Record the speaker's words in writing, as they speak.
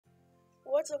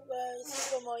What's up guys,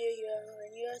 Super Mario here,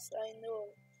 and yes, I know,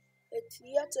 it's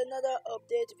yet another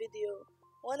update video.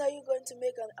 When are you going to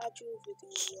make an actual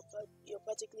video, you're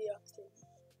particularly asking?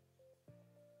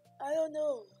 I don't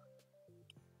know,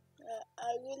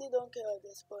 I really don't care at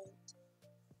this point.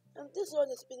 And this one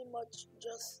is pretty much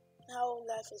just how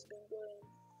life has been going.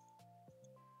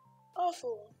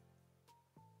 Awful.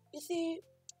 You see,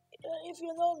 if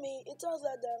you know me, it turns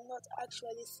out that I'm not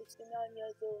actually 69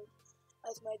 years old,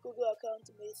 as my Google account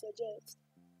may suggest.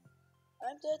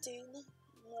 I'm 13,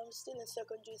 and I'm still in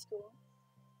secondary school.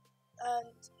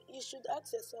 And you should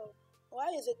ask yourself,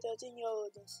 why is a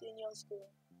 13-year-old in senior school?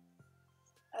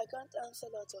 I can't answer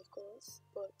that, of course,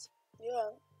 but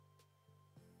yeah,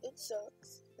 it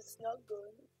sucks. It's not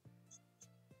good.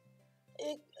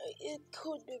 It, it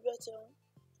could be better.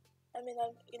 I mean,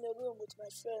 I'm in a room with my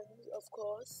friends, of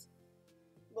course,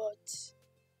 but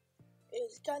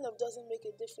it kind of doesn't make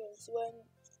a difference when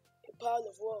a pile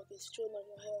of work is thrown on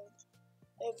your head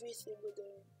every single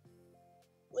day.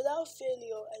 Without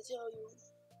failure, I tell you,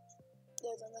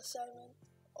 there's an assignment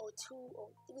or two or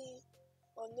three,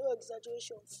 or no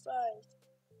exaggeration, five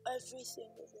every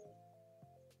single day.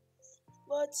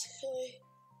 But hey,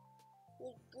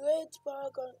 with great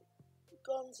power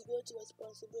comes great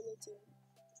responsibility.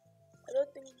 I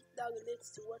don't think that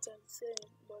relates to what I'm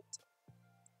saying, but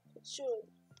it should.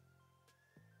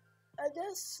 I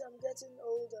guess I'm getting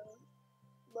older,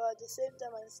 but at the same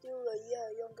time, I'm still a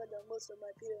year younger than most of my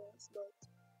peers. But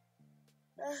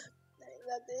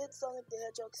like the hit Sonic the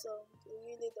Hedgehog song, it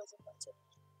really doesn't matter.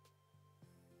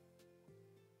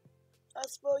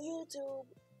 As for YouTube,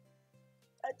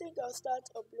 I think I'll start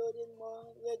uploading more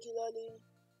regularly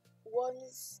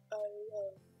once I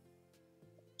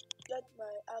get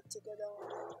my act together.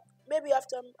 Maybe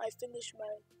after I finish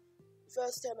my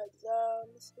first term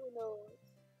exams, who knows?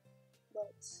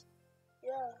 But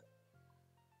yeah,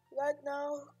 right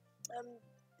now I'm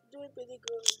doing pretty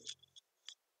good.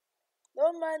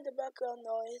 Don't mind the background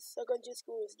noise, secondary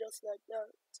school is just like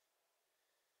that.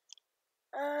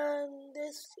 And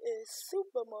this is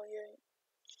Super Mario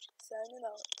signing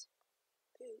out.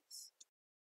 Peace.